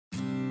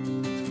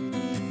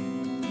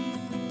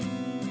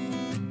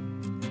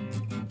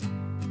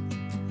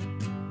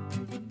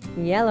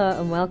Yellow,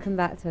 and welcome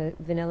back to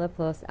Vanilla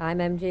Plus. I'm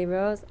MG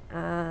Rose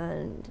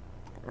and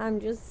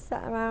I'm just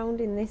sat around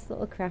in this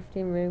little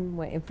crafting room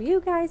waiting for you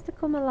guys to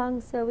come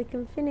along so we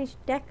can finish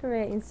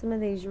decorating some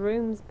of these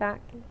rooms back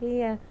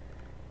here,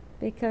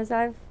 because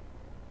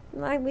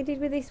like we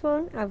did with this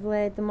one, I've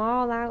laid them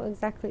all out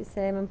exactly the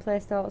same and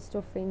placed all the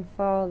stuff in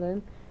for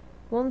them.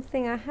 One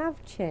thing I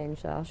have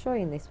changed, I'll show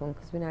you in this one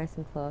because we're nice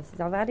and close, is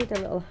I've added a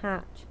little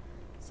hatch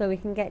so we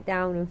can get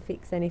down and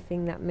fix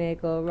anything that may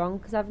go wrong,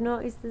 because I've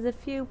noticed there's a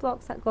few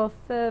blocks that go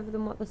further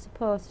than what they're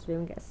supposed to do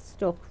and get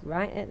stuck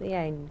right at the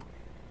end,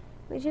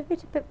 which is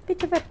a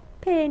bit of a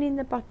pain in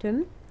the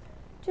bottom,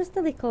 just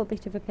a little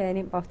bit of a pain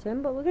in the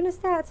bottom. But we're going to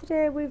start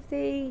today with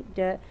the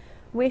dirt.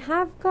 We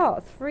have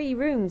got 3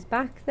 rooms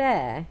back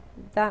there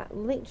that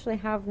literally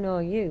have no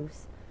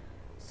use,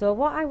 so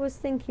what I was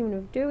thinking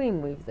of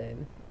doing with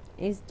them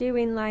is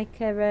doing like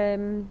a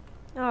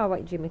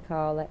what do you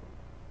call it,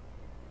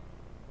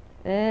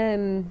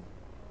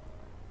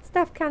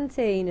 staff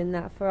canteen and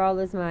that for all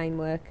as mine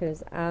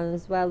workers,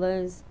 as well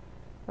as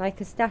like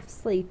a staff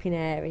sleeping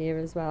area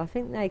as well. I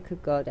think they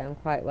could go down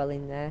quite well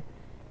in there.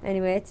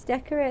 Anyway, to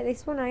decorate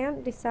this one I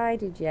haven't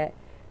decided yet.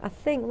 I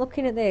think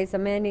looking at this I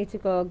may need to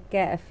go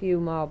get a few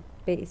more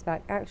bits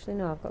back. Actually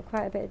no, I've got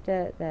quite a bit of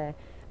dirt there.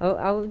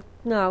 I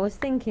was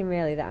thinking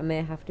really that I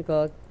may have to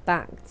go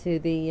back to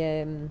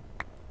the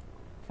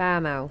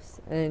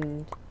farmhouse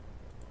and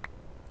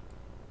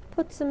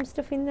put some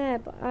stuff in there,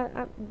 but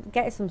I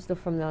get some stuff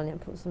from there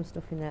and put some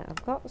stuff in there.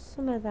 I've got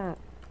some of that.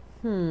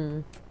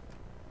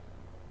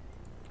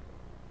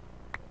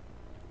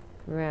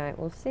 Right,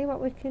 we'll see what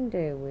we can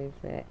do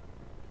with it.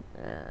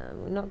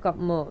 We've not got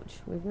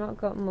much.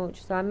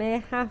 So I may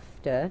have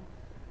to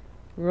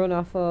run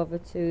off over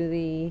to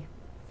the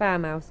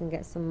farmhouse and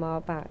get some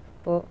more back.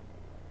 But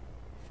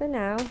for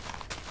now,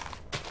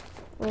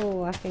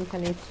 I think I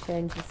need to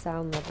change the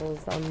sound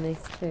levels on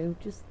this too.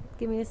 Just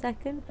give me a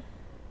second.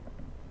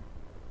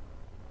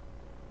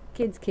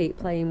 Kids keep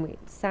playing with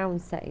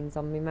sound settings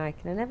on my mic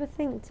and I never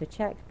think to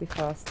check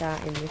before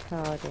starting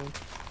recording.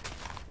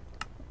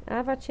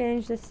 Have I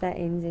changed the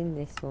settings in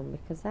this one?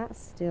 Because that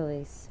still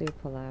is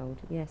super loud.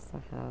 Yes,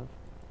 I have.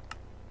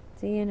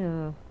 Do you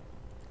know?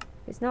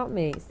 It's not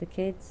me, it's the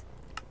kids.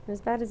 They're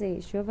as bad as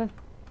each other.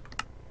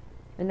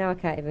 And now I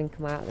can't even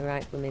come out of the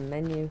right blooming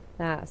menu.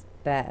 That's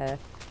better.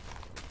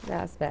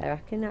 That's better.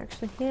 I can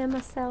actually hear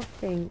myself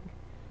think.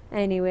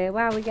 Anyway,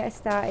 while we get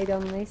started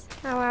on this,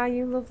 how are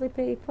you lovely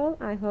people?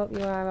 I hope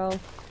you are all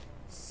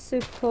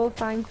super cool,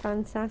 fine,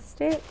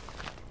 fantastic.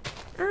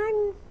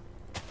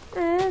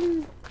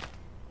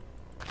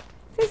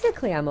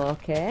 Physically I'm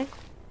okay.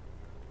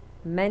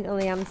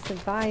 Mentally I'm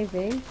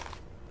surviving.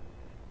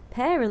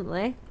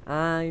 Apparently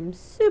I'm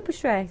super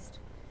stressed.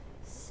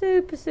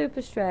 Super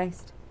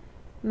stressed.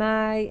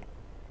 My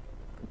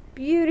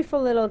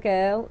beautiful little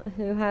girl,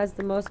 who has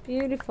the most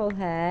beautiful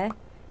hair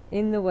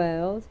in the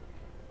world,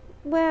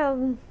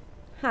 well,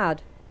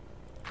 had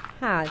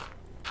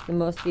the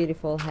most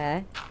beautiful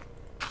hair.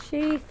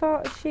 She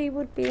thought she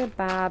would be a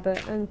barber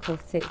and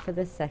cut it for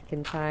the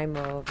second time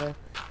over.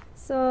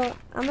 So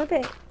I'm a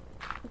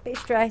bit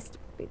stressed,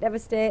 a bit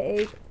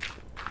devastated,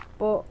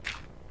 but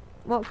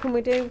what can we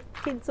do?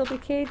 Kids will be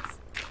kids.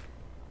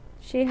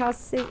 She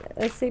has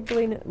a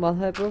sibling, well,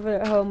 her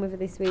brother at home with her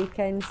this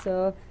weekend,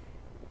 so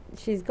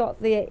she's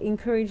got the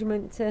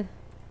encouragement to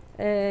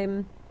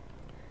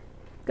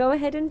go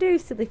ahead and do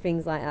silly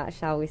things like that,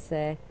 shall we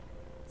say.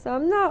 So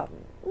I'm not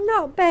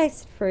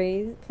best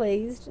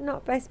pleased,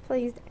 not best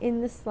pleased in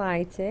the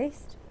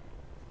slightest.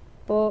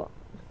 But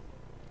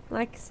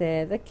like I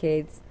say, the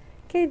kids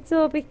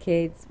will be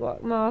kids.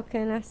 What more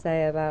can I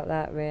say about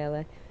that,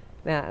 really?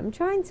 Right, I'm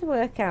trying to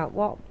work out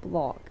what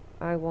block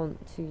I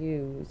want to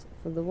use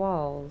for the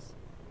walls.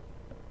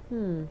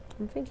 I'm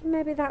thinking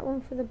maybe that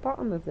one for the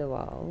bottom of the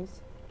walls.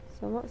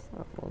 So what's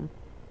that one?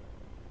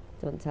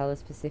 Don't tell her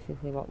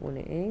specifically what one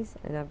it is,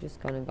 and I've just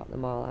gone and got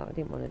them all out. I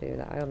didn't want to do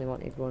that. I only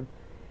wanted one.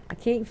 I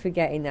keep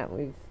forgetting that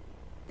with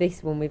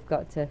this one we've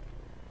got to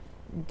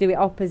do it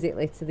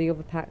oppositely to the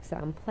other packs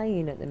that I'm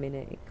playing at the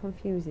minute. It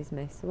confuses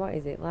me. So what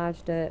is it?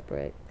 Large dirt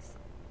bricks.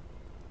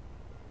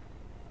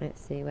 Let's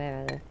see,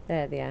 where are they?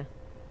 There they are.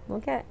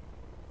 We'll get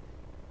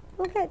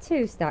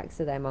 2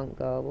 stacks of them on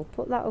go. We'll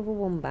put that other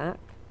one back.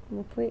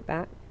 We'll put it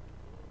back.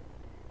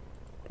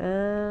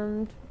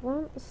 And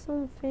want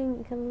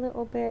something a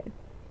little bit,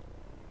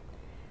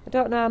 I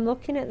don't know, I'm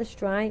looking at the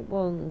stripe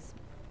ones,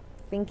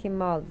 thinking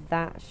more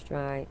that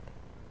stripe.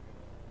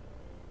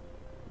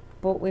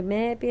 But we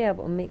may be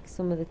able to mix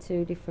some of the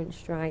 2 different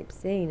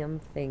stripes in, I'm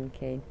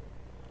thinking.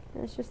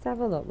 Let's just have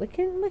a look. We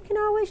can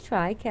always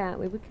try, can't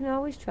we? We can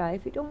always try.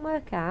 If it don't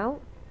work out,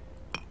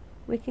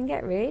 we can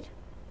get rid.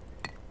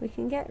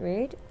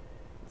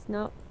 It's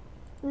not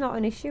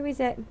an issue, is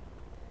it?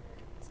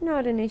 It's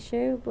not an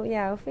issue, but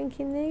yeah, I'm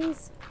thinking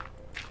these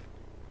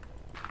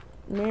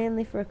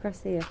mainly for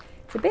across here.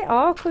 It's a bit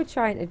awkward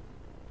trying to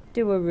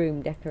do a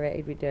room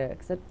decorated with dirt,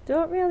 because I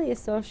don't really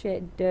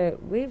associate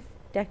dirt with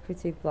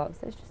decorative blocks.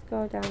 Let's just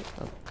go down.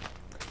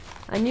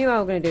 I knew I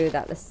was going to do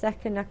that the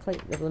second I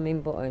clicked the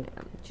blooming button. Do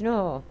you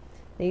know,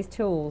 these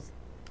tools,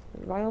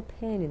 royal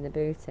pain in the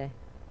booty.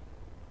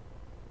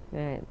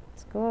 Right,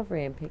 let's go over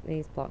here and pick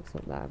these blocks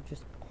up that I've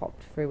just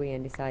popped through here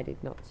and decided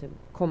not to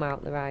come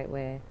out the right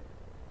way.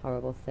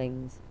 Horrible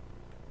things.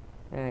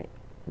 Right,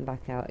 and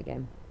back out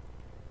again.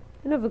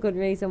 Another good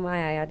reason why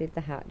I added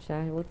the hatch,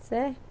 I would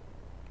say.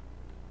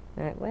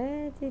 Right,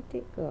 where did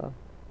it go?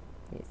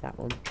 It's that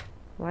one.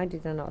 Why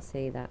did I not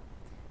see that?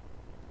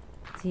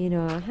 So, you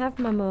know, I have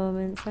my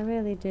moments, I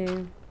really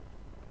do.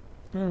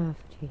 Oh,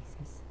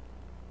 Jesus.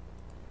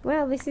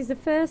 Well, this is the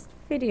first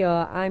video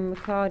I'm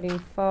recording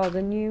for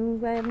the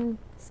new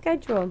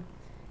schedule.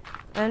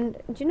 And,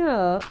 do you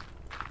know,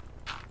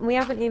 we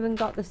haven't even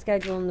got the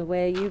schedule in the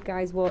way. You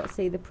guys won't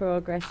see the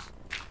progress,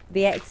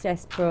 the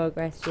excess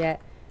progress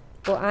yet.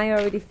 But I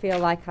already feel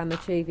like I'm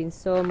achieving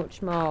so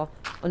much more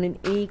on an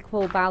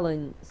equal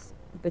balance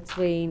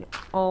between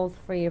all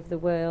three of the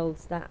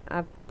worlds that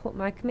I've put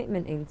my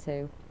commitment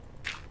into.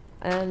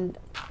 And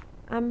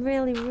I'm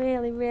really,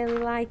 really, really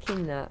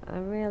liking that. I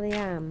really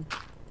am.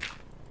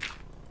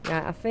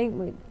 Right, I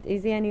think,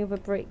 is there any other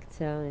brick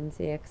turns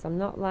here? Because I'm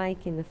not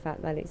liking the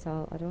fact that it's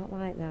all, I don't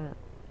like that.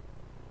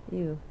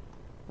 I'm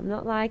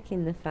not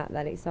liking the fact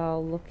that it's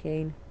all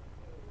looking.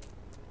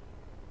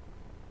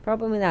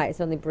 Problem with that,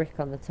 it's only brick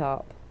on the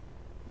top.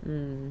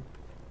 Should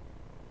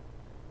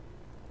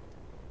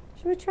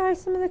we try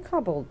some of the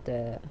cobbled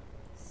dirt?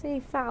 See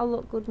if that'll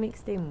look good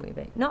mixed in with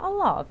it. Not a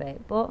lot of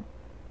it, but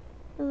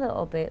a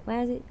little bit.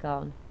 Where's it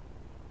gone?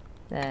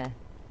 There.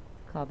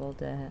 Cobbled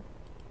dirt.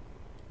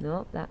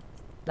 Nope,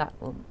 that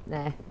one.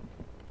 There.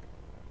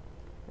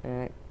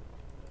 Alright.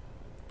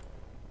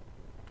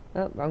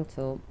 Oh, wrong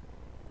tool.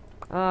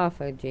 Oh,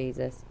 for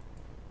Jesus.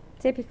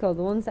 Typical,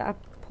 the ones that I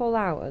pull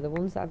out are the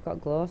ones that I've got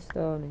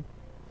glowstone in.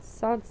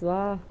 Sod's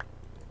law.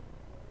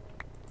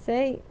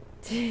 See?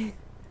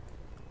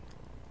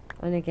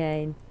 And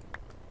again.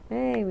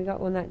 Hey, we got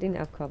one that didn't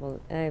have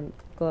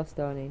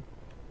glowstone in.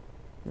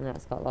 And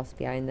that's got lost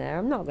behind there.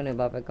 I'm not going to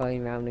bother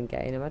going around and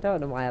getting them. I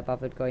don't know why I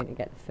bothered going to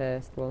get the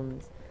first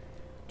ones.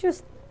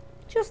 Just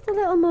a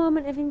little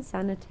moment of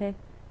insanity.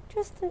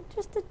 Just a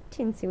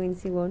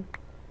tinsy-wincy one.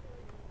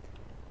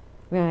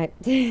 Right,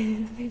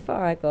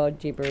 before I go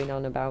gibbering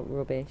on about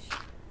rubbish,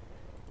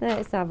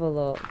 let's have a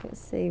look. Let's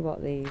see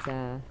what these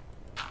are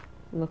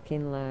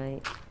looking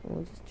like.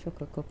 We'll just chuck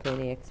a couple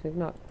in here because we've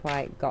not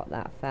quite got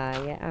that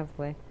far yet, have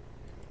we?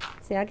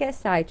 See, I get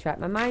sidetracked.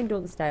 My mind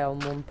doesn't stay on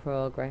one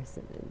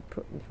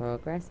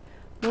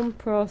one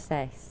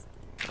process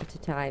at a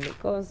time.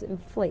 It goes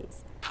and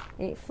flits.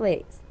 It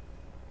flits.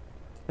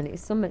 And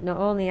it's something not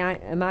only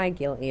am I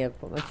guilty of,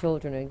 but my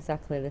children are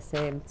exactly the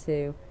same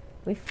too.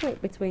 We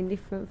flip between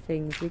different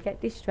things. We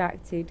get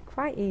distracted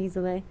quite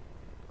easily.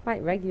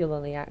 Quite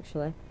regularly,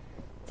 actually.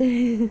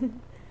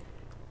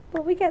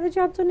 But we get the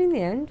job done in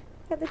the end.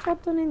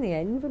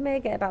 We may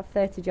get about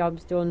 30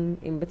 jobs done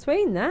in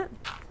between that.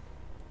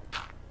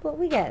 But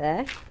we get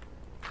there.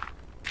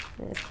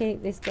 Let's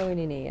keep this going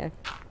in here.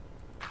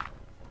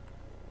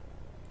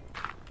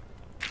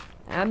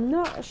 I'm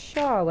not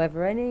sure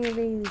whether any of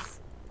these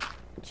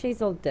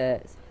chiseled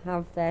dirts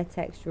have their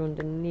texture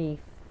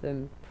underneath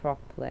them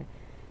properly.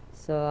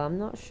 So I'm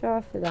not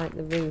sure for like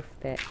the roof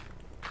bit.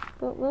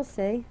 But we'll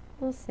see.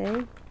 We'll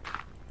see.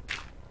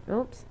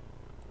 Oops.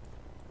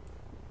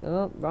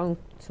 Oh, wrong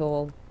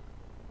tool.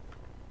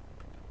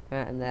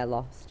 Right, and they're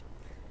lost.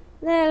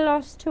 They're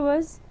lost to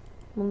us.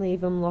 We'll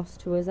leave them lost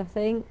to us, I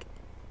think.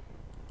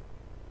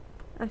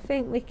 I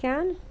think we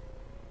can.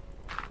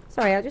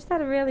 Sorry, I just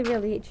had a really,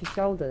 really itchy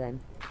shoulder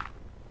then.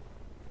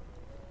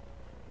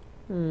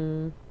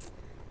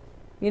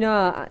 You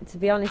know, to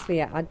be honest with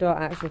you, I don't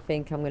actually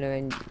think I'm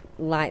going to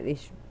like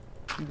this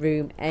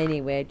room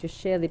anyway, just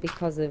surely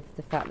because of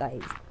the fact that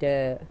it's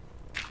dirt.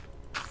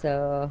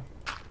 So,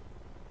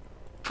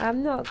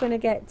 I'm not going to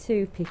get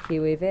too picky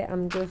with it.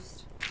 I'm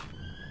just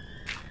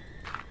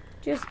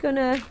going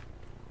to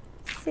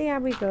see how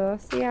we go,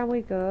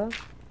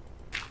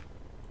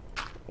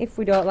 If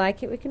we don't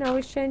like it, we can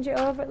always change it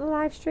over at the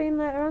live stream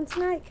later on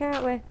tonight,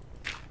 can't we?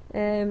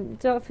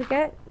 Don't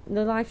forget,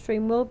 the live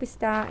stream will be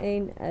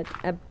starting at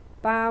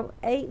about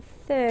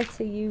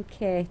 8:30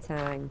 UK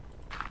time.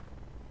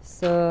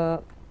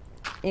 So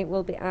it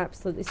will be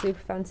absolutely super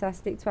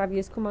fantastic to have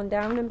you come on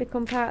down and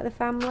become part of the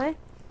family.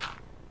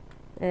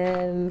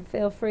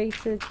 Feel free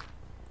to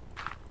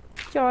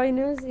join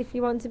us if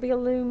you want to be a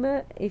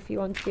loomer, if you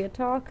want to be a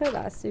talker,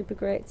 that's super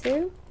great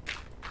too.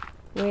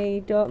 We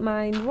don't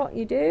mind what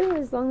you do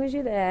as long as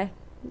you're there.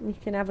 You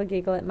can have a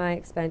giggle at my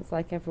expense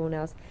like everyone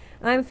else.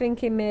 I'm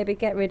thinking maybe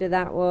get rid of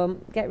that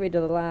one, get rid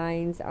of the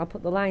lines. I'll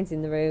put the lines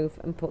in the roof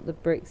and put the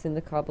bricks and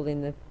the cobble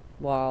in the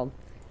wall.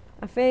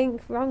 I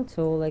think, wrong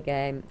tool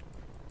again.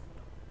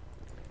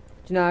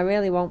 Do you know, I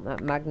really want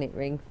that magnet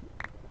ring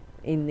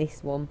in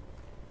this one.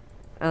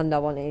 And I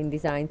want it in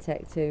Design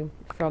Tech too,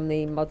 from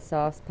the Mod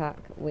Source pack,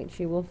 which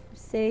you will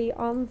see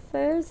on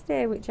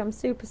Thursday, which I'm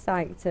super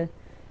psyched to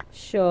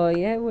show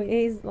you. It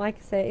is, like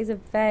I say, it is a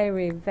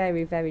very,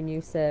 very, very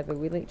new server.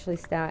 We literally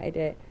started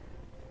it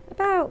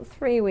about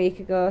 2 weeks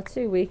ago,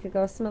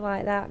 something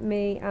like that,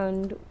 me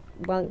and,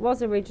 well, it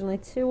was originally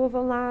 2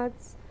 other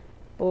lads,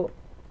 but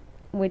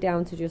we're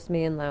down to just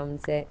me and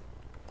Lounsey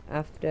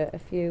after a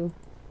few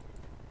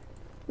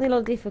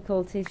little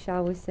difficulties,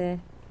 shall we say.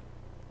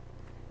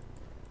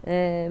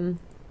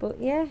 But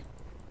yeah,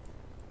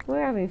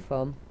 we're having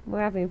fun.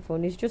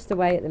 He's just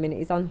away at the minute.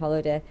 He's on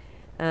holiday,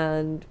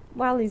 and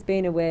while he's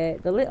been away,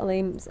 the little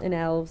imps and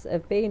elves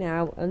have been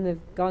out and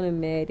they've gone and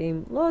made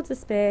him loads of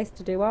space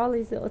to do all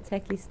his little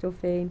techie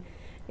stuff in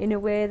a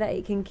way that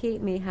it can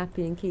keep me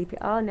happy and keep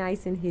it all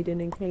nice and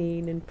hidden and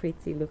clean and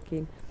pretty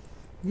looking.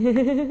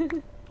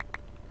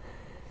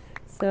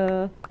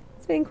 So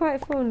it's been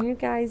quite fun. You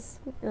guys,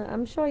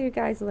 I'm sure you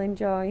guys will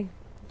enjoy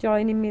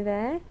joining me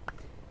there.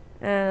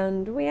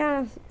 And we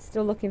are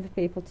still looking for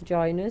people to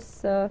join us,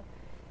 so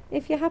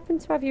if you happen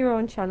to have your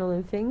own channel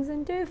and things,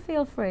 then do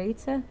feel free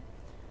to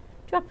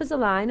drop us a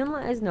line and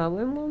let us know,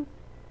 and we'll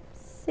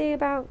see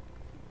about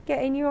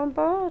getting you on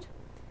board.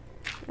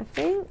 I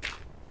think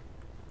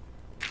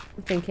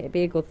it'd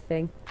be a good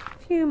thing.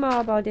 A few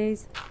more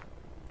bodies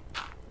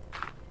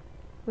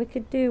we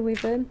could do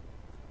with them.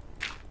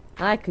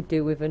 I could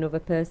do with another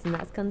person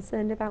that's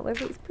concerned about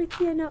whether it's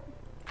pretty or not.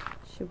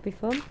 Should be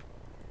fun.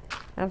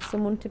 Have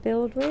someone to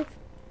build with.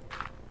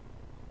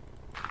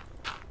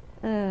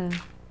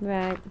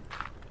 Right.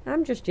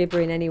 I'm just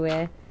gibbering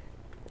anyway.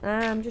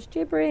 I'm just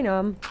gibbering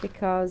on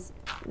because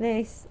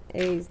this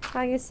is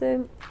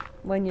tiresome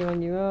when you're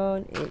on your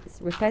own.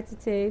 It's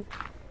repetitive,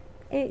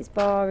 it's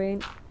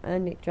boring,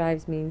 and it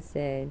drives me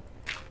insane.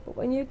 But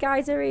when you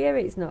guys are here,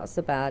 it's not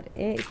so bad.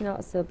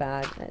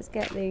 Let's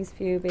get these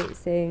few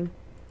bits in,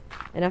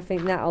 and I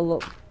think that'll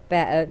look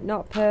better.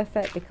 Not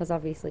perfect because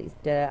obviously it's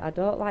dirt. I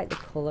don't like the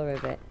colour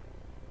of it.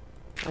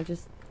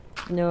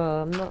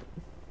 I'm not.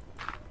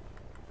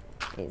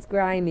 It's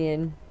grimy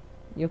and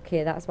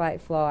yucky. That's why the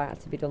floor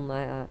had to be done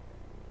like that.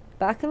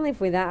 But I can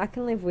live with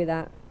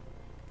that.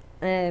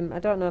 I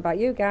don't know about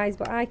you guys,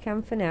 but I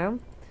can for now.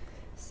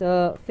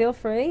 So feel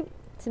free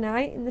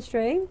tonight in the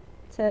stream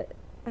to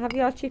have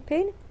your chip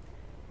in.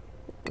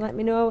 Let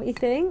me know what you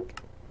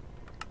think.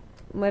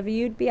 Whether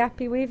you'd be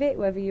happy with it,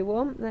 whether you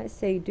won't. Let's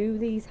see. Do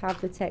these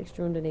have the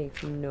texture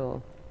underneath?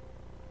 No.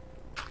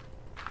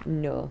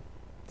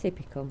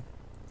 Typical.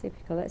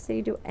 Let's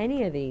see, do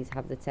any of these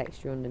have the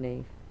texture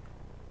underneath?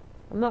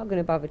 I'm not going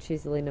to bother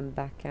chiseling them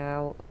back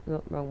out.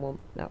 No, wrong one.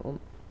 That one.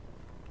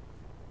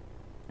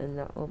 And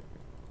that one.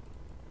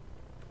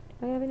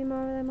 Do I have any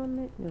more of them on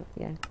me? No,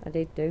 yeah, I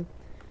did do.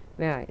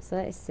 Right, so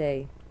let's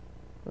see.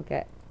 We'll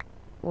get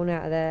one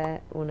out of there,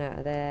 one out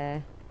of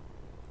there.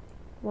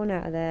 One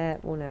out of there,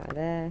 one out of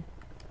there.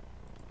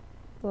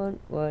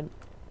 One.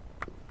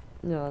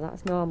 No,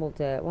 that's normal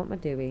dirt. What am I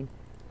doing?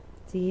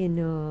 Do you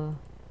know?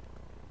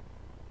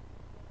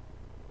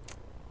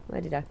 Where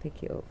did I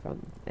pick it up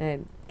from?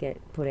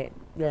 Put it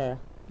there.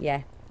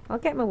 Yeah, I'll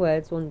get my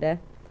words one day.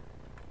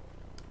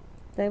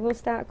 They will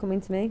start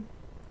coming to me.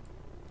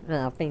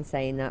 Well, I've been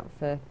saying that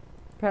for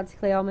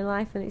practically all my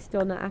life and it's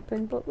still not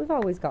happened, but we've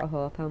always got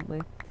hope, haven't we?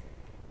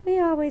 We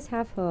always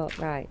have hope.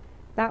 Right,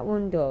 that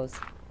one does.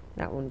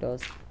 That one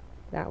does.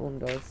 That one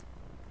does.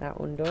 That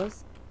one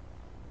does.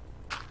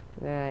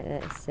 Right,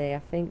 let's see. I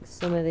think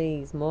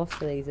most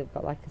of these have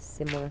got like a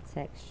similar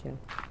texture.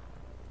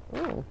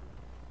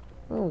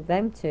 Oh,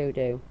 them two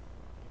do.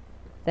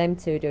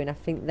 And I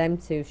think them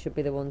two should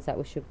be the ones that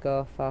we should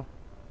go for.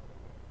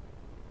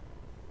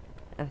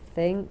 I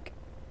think.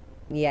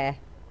 Yeah.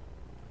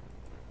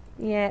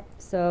 Yeah,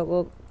 so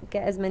we'll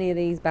get as many of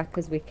these back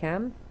as we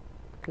can,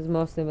 because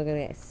most of them are going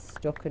to get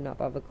stuck and not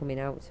bother coming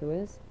out to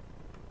us.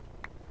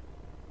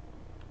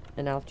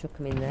 And I'll chuck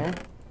them in there.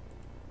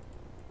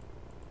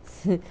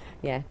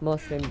 Yeah,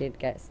 most of them did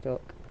get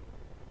stuck.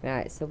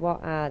 Right, so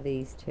what are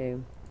these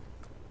two?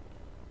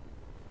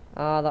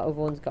 Oh, that other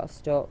one's got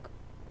stuck.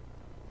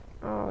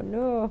 Oh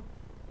no.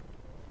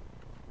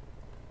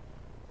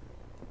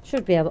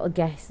 Should be able to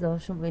guess though,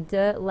 shouldn't we?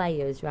 Dirt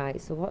layers,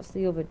 right. So what's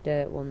the other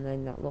dirt one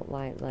then that look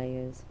like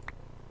layers?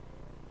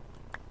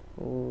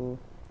 Ooh.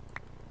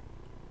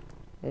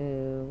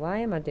 Why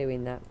am I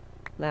doing that?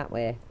 That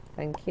way.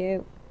 Thank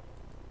you.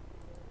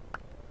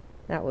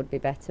 That would be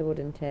better,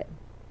 wouldn't it?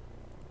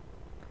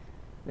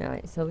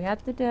 Right, so we had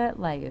the dirt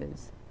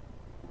layers,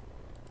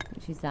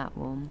 which is that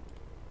one,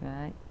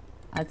 right?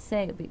 I'd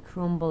say it'd be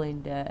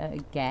crumbling dirt at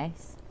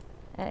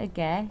a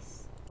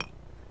guess.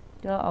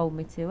 Don't hold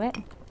me to it,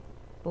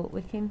 but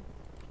we can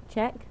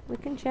check.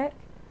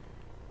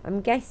 I'm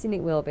guessing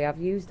it will be.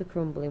 I've used the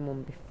crumbling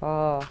one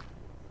before.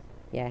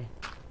 Yeah.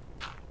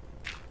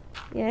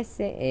 Yes,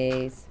 it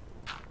is.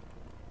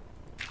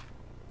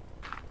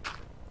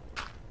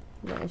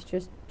 Let's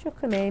just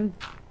chuck them in.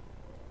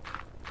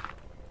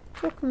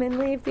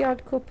 Leave the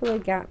odd couple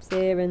of gaps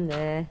here and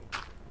there.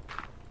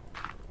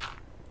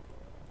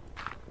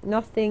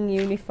 Nothing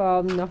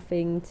uniform,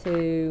 nothing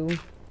too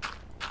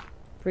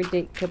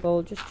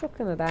predictable. Just chuck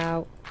them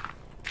about,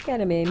 get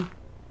them in,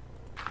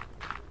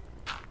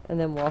 and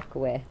then walk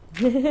away.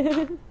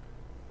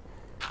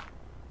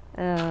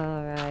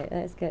 Alright,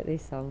 let's get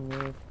this on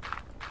with.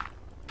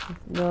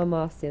 No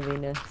more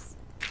silliness.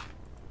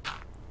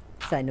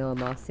 Say no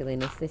more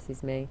silliness, this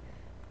is me.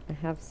 I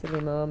have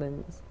silly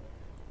moments.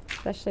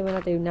 Especially when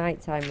I do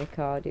nighttime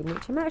recording,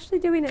 which I'm actually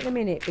doing at the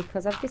minute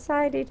because I've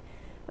decided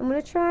I'm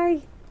going to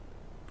try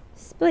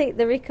split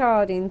the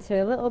recording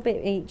to a little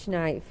bit each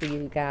night for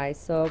you guys.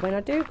 So when I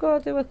do go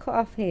do a cut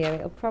off here,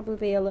 it'll probably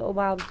be a little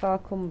while before I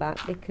come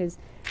back because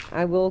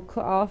I will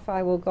cut off,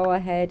 I will go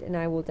ahead and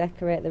I will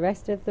decorate the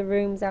rest of the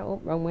rooms out.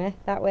 Oh, wrong way,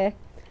 that way.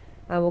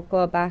 I will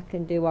go back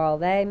and do all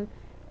them,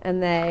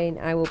 and then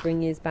I will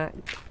bring you back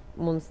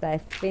once they're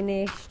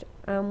finished,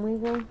 and we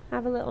will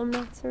have a little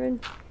natter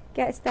and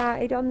get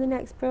started on the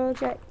next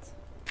project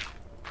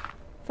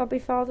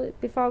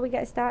before we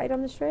get started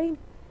on the stream.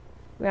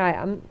 Right,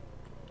 I'm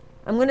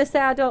going to say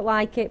I don't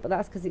like it, but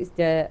that's because it's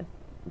dirt.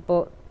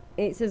 But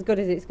it's as good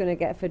as it's going to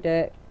get for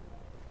dirt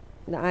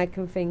that I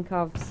can think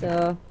of.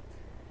 So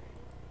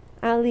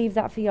I'll leave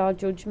that for your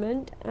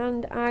judgment.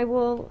 And I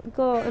will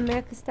go and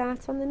make a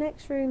start on the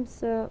next room.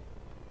 So,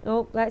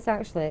 oh, let's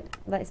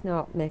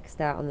not make a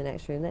start on the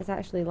next room. Let's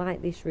actually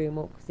light this room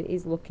up because it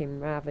is looking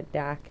rather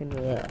dark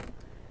and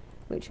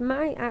which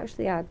might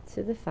actually add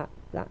to the fact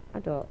that I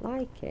don't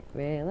like it,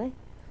 really.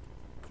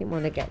 Didn't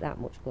want to get that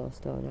much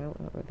glowstone out.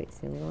 That were a bit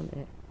silly, wasn't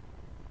it?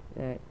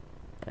 Right,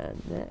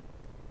 and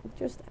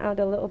just add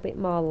a little bit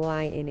more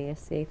light in here,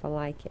 see if I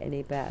like it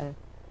any better.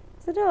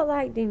 Because I don't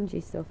like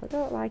dingy stuff. I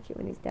don't like it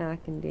when it's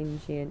dark and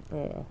dingy and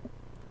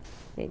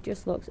it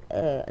just looks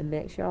and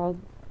makes you all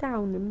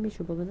down and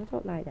miserable, and I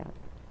don't like that.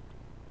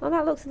 Well,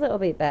 that looks a little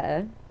bit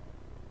better.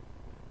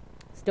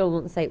 Still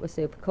wouldn't say it was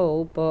super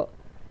cool, but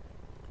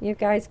you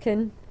guys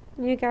can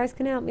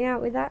help me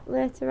out with that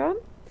later on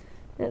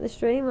at the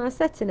stream. Well, I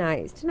said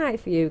tonight, it's tonight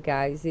for you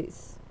guys.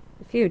 It's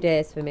a few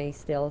days for me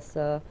still,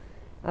 so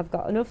I've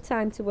got enough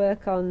time to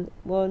work on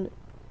 1,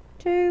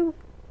 2,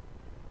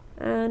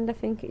 and I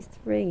think it's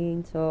 3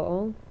 in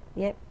total.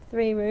 Yep,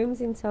 3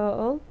 rooms in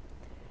total,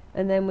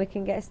 and then we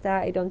can get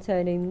started on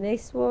turning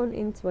this one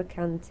into a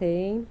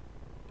canteen,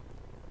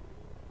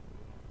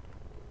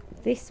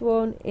 this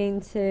one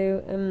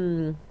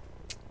into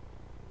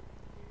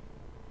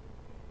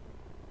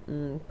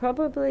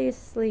probably a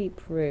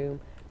sleep room,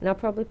 and I'll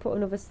probably put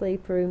another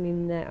sleep room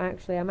in there.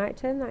 Actually, I might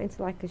turn that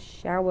into like a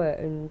shower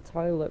and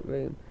toilet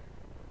room.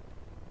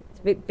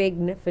 It's a bit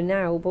big for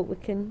now, but we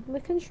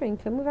can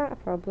shrink them without a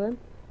problem.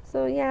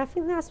 So yeah, I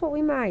think that's what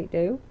we might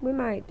do. I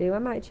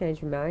might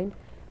change my mind,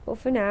 but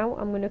for now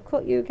I'm going to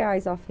cut you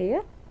guys off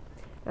here.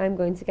 I'm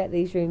going to get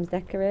these rooms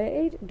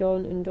decorated,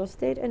 done and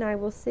dusted, and I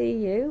will see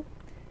you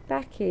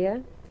back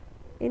here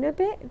in a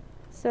bit.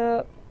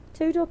 So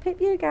toodle pip,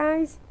 you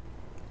guys.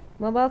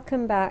 Well,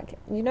 welcome back.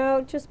 You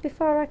know, just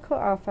before I cut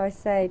off, I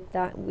said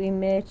that we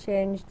may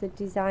change the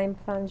design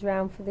plans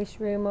around for this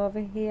room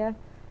over here.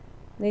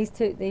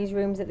 These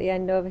rooms at the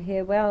end over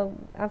here. Well,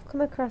 I've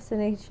come across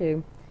an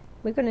issue.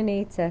 We're going to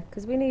need to,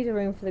 because we need a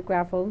room for the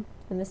gravel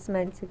and the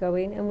cement to go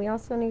in, and we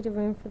also need a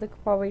room for the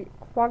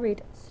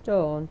quarried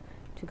stone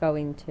to go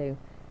into.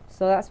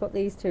 So that's what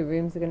these 2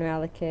 rooms are going to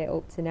allocate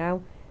up to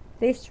now.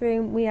 This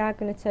room we are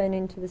going to turn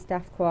into the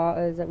staff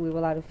quarters. We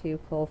will add a few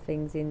cool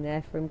things in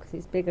there for them because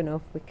it's big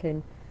enough. We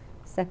can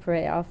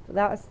separate it off. But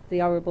that's the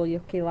horrible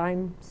yucky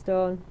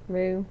limestone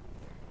room.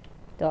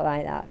 Don't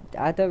like that.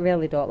 I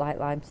really don't like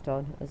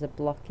limestone as a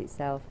block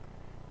itself.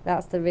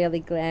 That's the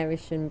really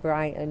glarish and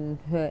bright and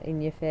hurt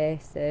in your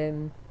face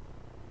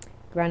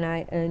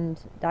granite and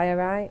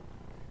diorite.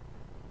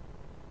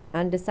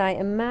 Andesite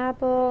and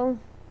marble.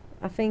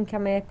 I think I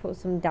may put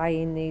some dye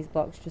in these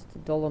blocks just to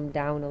dull them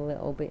down a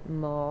little bit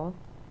more.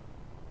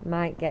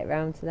 Might get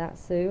round to that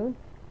soon.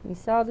 You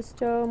saw the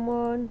stone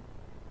one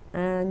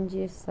and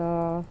you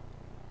saw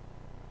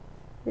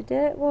the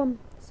dirt one.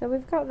 So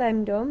we've got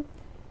them done.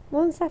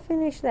 Once I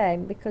finish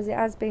them, because it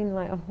has been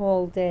like a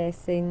whole day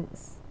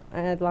since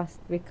I had last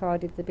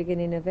recorded the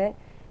beginning of it,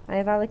 I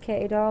have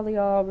allocated all the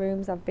ore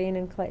rooms. I've been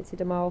and collected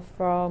them all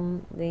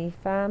from the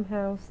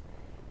farmhouse.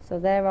 So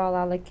they're all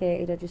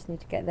allocated. I just need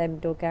to get them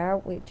dug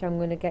out, which I'm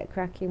going to get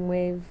cracking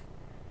with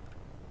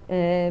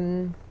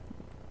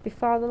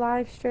before the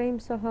live stream,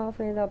 so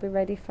hopefully they'll be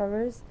ready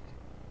for us.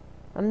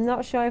 I'm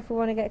not sure if we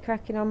want to get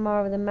cracking on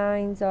more of the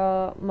mines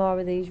or more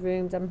of these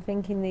rooms. I'm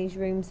thinking these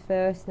rooms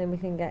first, and then we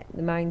can get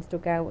the mines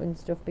dug out and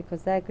stuff,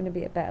 because they're going to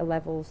be at better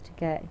levels to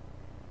get.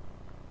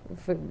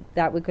 For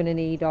that, we're going to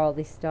need all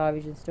this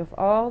storage and stuff.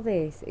 All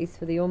this is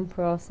for the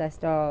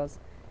unprocessed ores,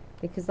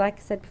 because like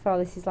I said before,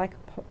 this is like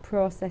a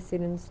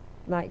processing and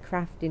like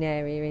crafting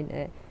area, isn't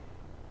it?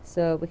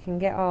 So we can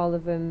get all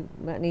of them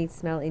that need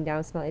smelting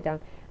down, smelt it down.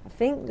 I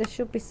think there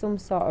should be some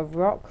sort of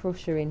rock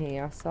crusher in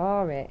here. I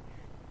saw it.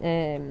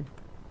 I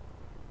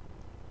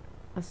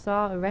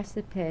saw a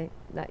recipe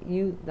that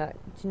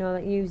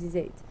uses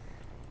it,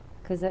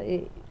 because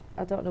I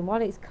don't know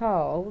what it's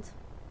called,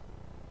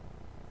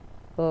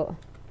 but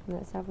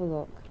let's have a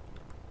look.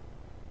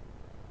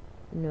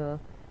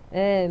 No.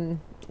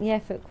 Yeah,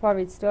 for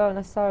quarried stone,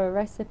 I saw a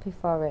recipe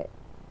for it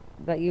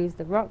that used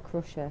the rock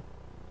crusher.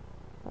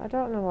 But I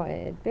don't know what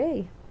it'd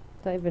be.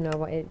 Don't even know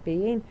what it'd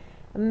be in.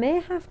 I may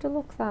have to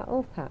look that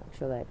up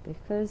actually,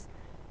 because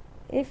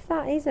if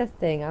that is a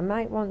thing, I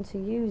might want to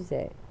use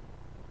it.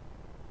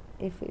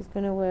 If it's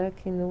going to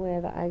work in the way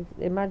that I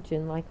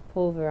imagine, like a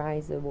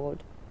pulverizer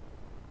would.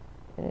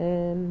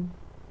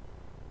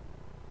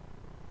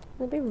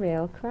 Maybe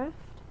railcraft.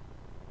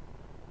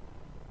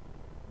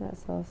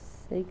 That's all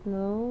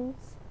signals.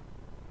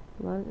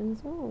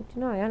 Lanterns. Oh, do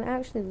you know, I haven't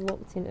actually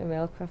looked into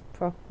railcraft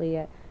properly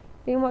yet.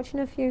 Been watching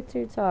a few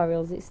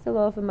tutorials. It's still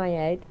over my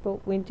head,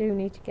 but we do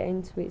need to get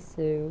into it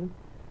soon.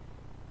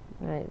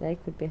 Right, they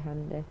could be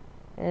handy.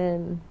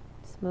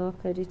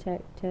 Smoker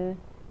detector.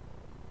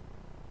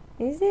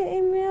 Is it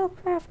in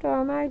railcraft,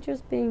 or am I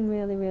just being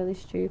really, really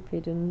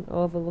stupid and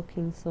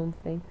overlooking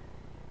something?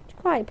 It's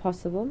quite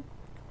possible.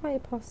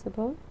 Quite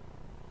possible.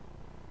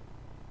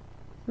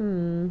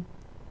 Well,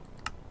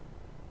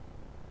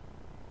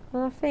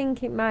 I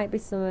think it might be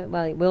something,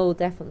 well, it will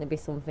definitely be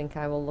something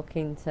I will look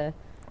into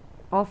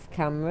off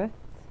camera,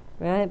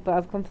 right? But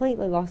I've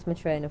completely lost my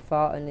train of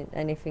thought and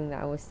anything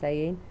that I was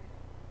saying.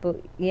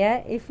 But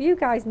yeah, if you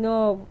guys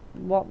know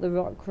what the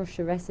rock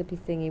crusher recipe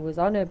thingy was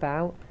on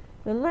about,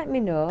 then let me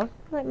know.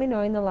 Let me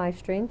know in the live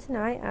stream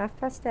tonight,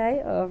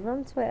 8:30, over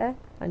on Twitter.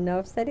 I know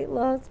I've said it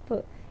loads,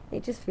 but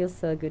it just feels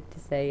so good to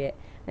say it.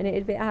 And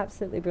it'd be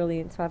absolutely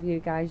brilliant to have you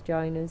guys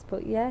join us.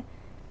 But yeah,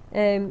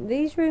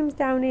 these rooms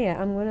down here,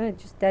 I'm going to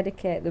just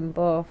dedicate them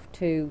both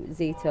to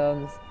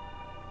Z-tones.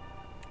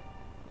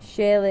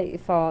 Surely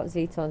for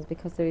Z-tones,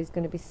 because there is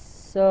going to be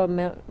so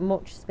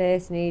much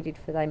space needed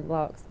for them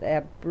blocks. They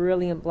are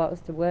brilliant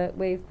blocks to work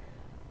with,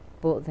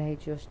 but they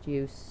just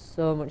use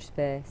so much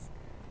space.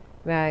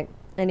 Right,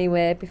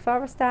 anyway,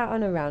 before I start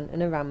on a rant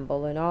and a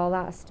ramble and all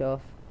that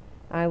stuff,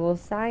 I will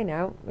sign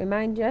out.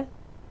 Remind you,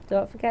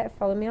 don't forget to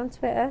follow me on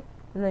Twitter,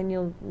 and then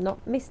you'll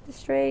not miss the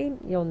stream,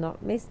 you'll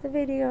not miss the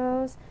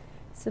videos.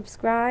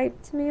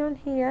 Subscribe to me on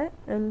here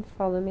and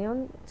follow me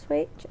on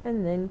Twitch,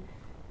 and then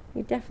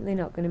you're definitely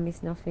not going to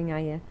miss nothing, are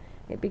you?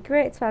 It'd be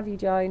great to have you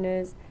join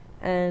us,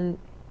 and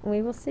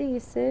we will see you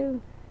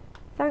soon.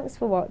 Thanks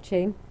for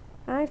watching.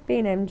 I've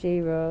been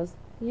MG Rose.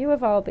 You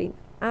have all been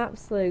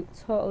absolute,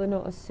 total and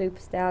utter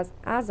superstars,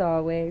 as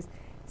always.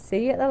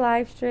 See you at the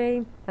live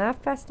stream,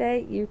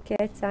 8:30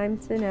 UK time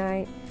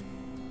tonight.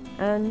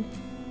 And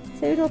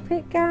toodle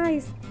pip,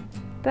 guys.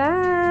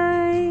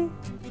 Bye.